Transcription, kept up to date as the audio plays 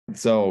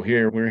So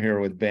we're here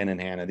with Ben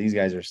and Hannah. These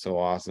guys are so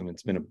awesome.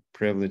 It's been a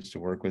privilege to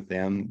work with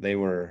them. They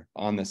were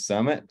on the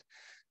summit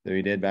that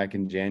we did back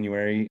in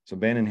January. So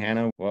Ben and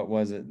Hannah, what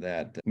was it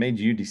that made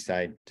you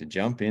decide to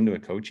jump into a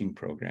coaching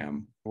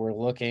program? We're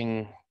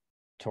looking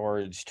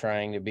towards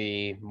trying to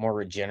be more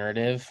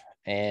regenerative,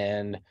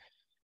 and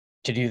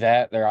to do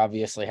that, there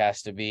obviously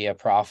has to be a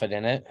profit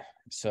in it.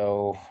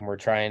 So we're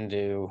trying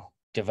to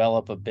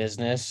develop a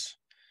business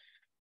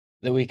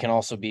that we can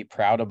also be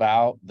proud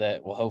about,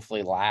 that will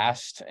hopefully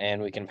last,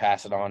 and we can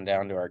pass it on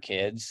down to our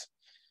kids.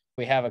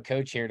 We have a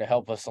coach here to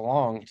help us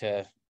along,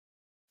 to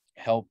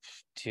help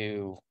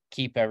to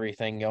keep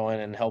everything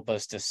going and help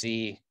us to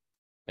see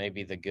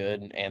maybe the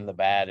good and the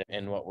bad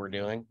in what we're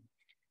doing.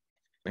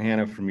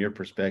 Hannah, from your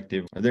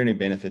perspective, are there any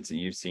benefits that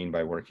you've seen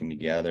by working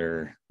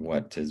together?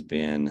 What has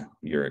been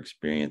your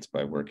experience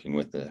by working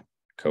with a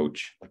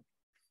coach?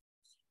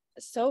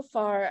 So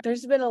far,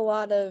 there's been a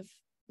lot of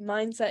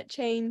mindset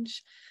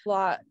change, a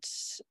lot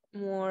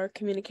more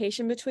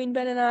communication between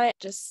Ben and I,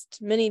 just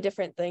many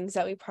different things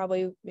that we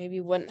probably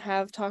maybe wouldn't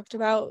have talked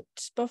about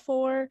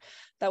before.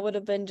 That would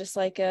have been just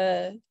like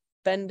a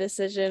Ben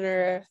decision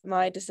or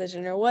my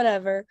decision or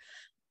whatever.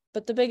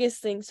 But the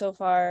biggest thing so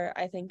far,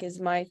 I think, is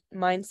my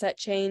mindset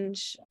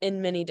change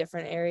in many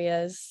different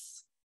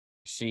areas.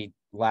 She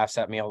laughs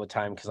at me all the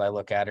time because I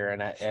look at her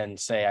and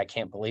say, I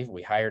can't believe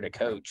we hired a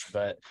coach,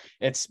 but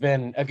it's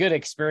been a good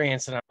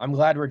experience and I'm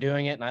glad we're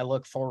doing it and I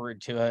look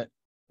forward to it.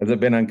 Has it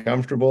been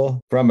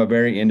uncomfortable from a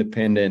very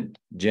independent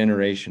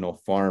generational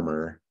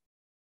farmer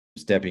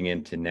stepping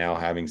into now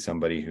having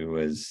somebody who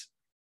is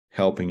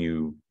helping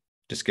you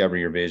discover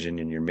your vision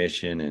and your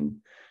mission and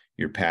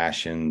your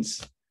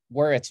passions?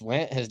 Where it's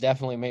went has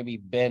definitely maybe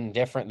been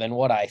different than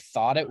what I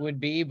thought it would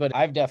be, but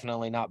I've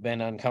definitely not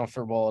been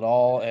uncomfortable at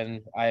all.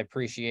 And I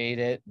appreciate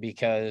it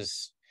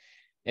because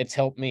it's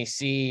helped me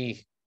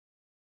see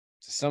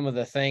some of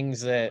the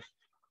things that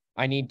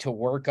I need to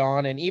work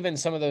on. And even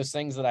some of those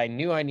things that I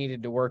knew I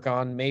needed to work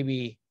on,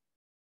 maybe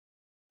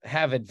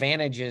have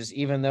advantages,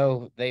 even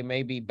though they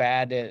may be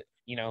bad at,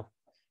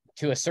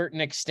 to a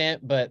certain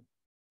extent, but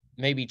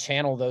maybe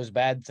channel those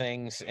bad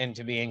things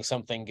into being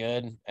something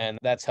good. And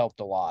that's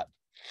helped a lot.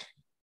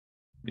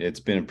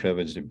 It's been a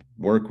privilege to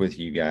work with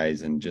you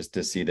guys and just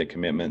to see the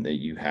commitment that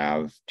you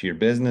have to your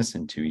business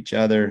and to each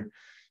other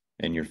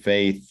and your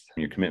faith,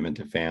 your commitment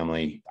to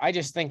family. I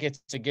just think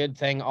it's a good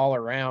thing all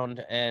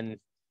around. And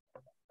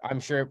I'm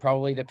sure it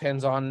probably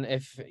depends on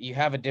if you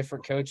have a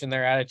different coach and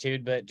their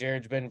attitude, but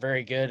Jared's been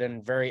very good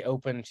and very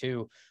open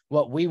to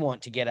what we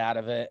want to get out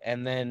of it.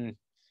 And then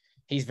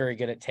he's very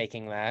good at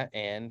taking that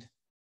and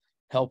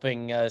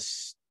helping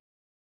us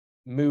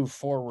move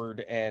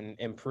forward and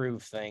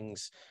improve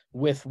things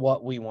with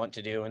what we want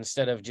to do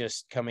instead of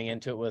just coming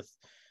into it with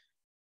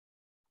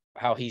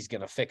how he's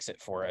going to fix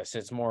it for us.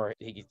 It's more,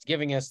 he's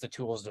giving us the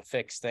tools to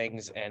fix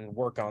things and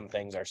work on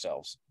things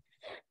ourselves.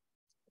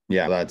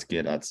 Yeah, that's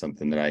good. That's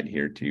something that I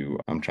adhere to.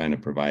 I'm trying to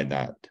provide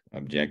that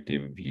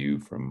objective view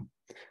from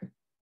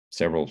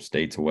several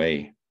states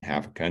away,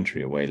 half a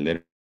country away,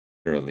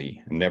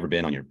 literally. I've never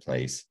been on your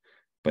place.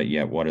 But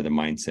yet, what are the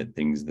mindset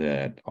things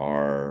that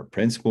are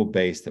principle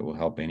based that will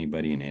help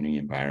anybody in any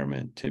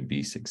environment to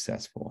be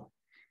successful?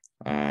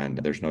 And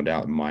there's no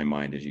doubt in my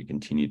mind as you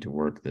continue to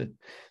work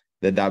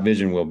that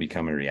vision will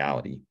become a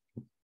reality.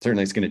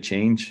 Certainly, it's going to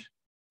change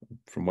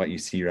from what you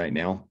see right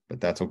now,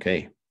 but that's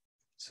okay.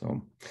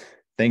 So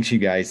thanks, you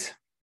guys.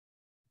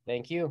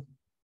 Thank you.